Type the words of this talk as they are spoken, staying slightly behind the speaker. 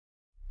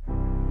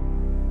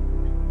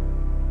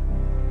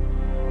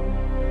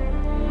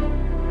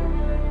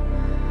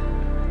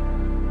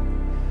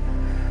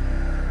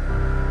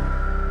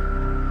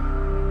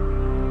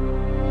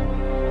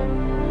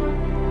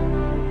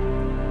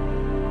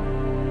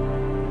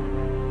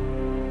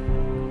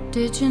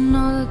Did you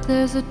know that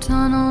there's a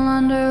tunnel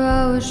under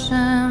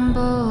Ocean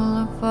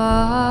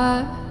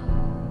Boulevard?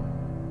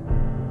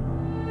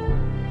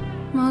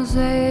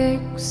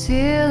 Mosaic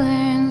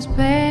ceilings,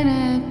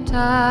 painted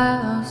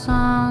tiles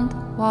on the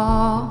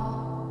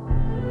wall.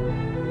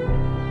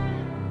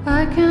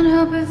 I can't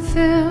help but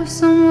feel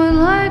somewhat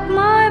like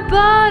my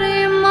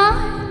body,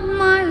 mind,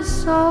 my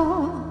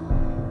soul.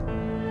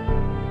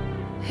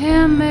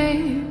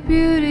 Handmade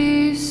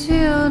beauty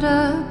sealed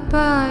up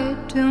by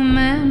two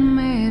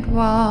man-made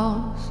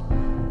walls.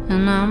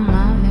 And I'm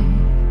like,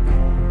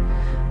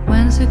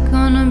 when's it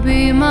gonna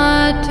be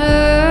my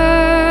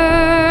turn?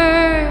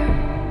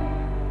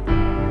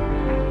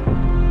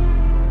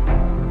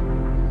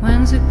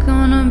 When's it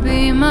gonna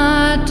be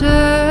my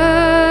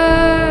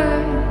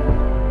turn?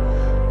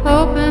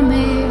 Open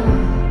me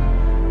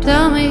up,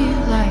 tell me you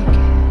like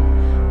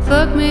it,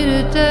 fuck me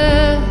to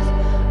death,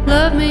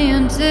 love me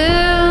until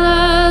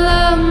I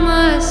love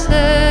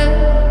myself.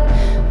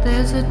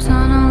 There's a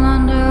tunnel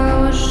under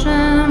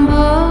Ocean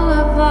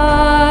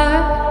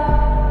Boulevard.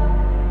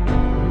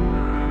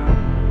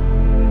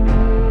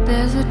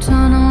 There's a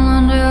tunnel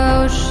under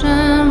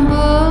Ocean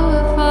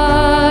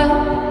Boulevard.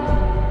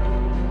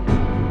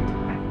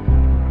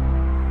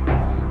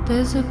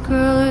 There's a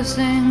girl who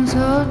sings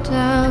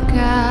Hotel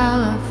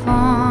California,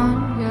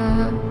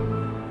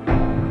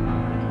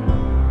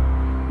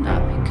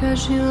 not because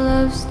she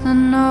loves the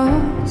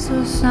notes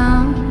or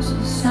sounds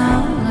that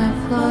sound like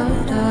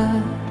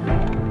Florida.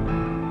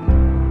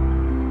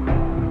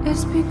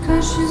 It's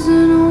because she's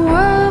in a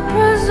world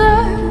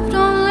preserved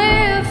only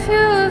if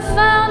you have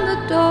found the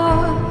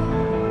door.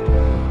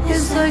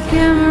 It's like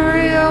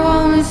Amarillo,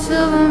 only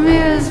silver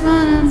mirrors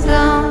running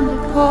down the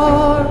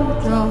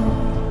corridor.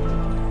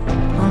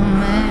 Oh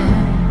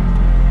man,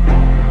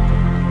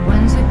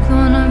 when's it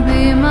gonna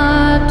be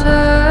my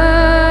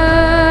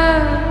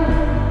turn?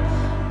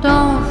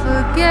 Don't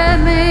forget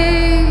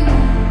me.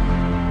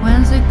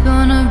 When's it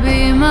gonna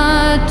be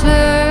my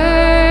turn?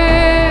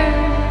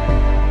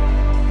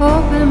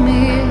 Open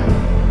me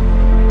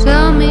up,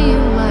 tell me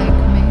you like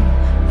me,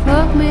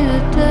 fuck me to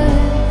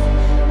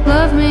death,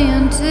 love me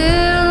until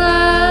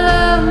I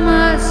love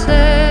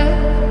myself.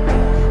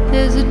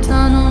 There's a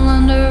tunnel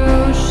under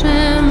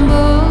Ocean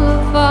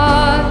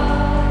Boulevard.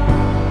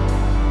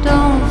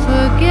 Don't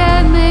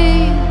forget me.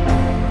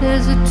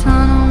 There's a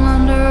tunnel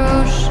under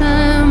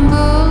Ocean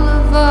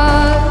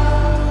Boulevard.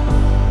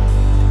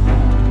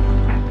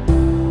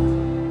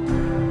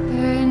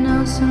 Barry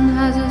Nelson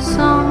has a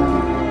song.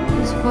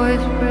 His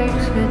voice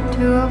breaks at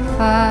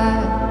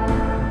 2:05.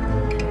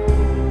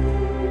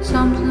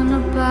 Something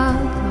about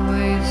the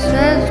way he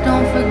says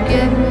don't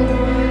forget me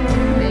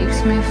makes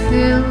me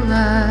feel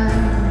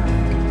alive.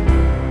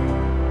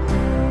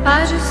 I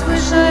just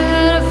wish I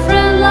had a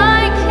friend like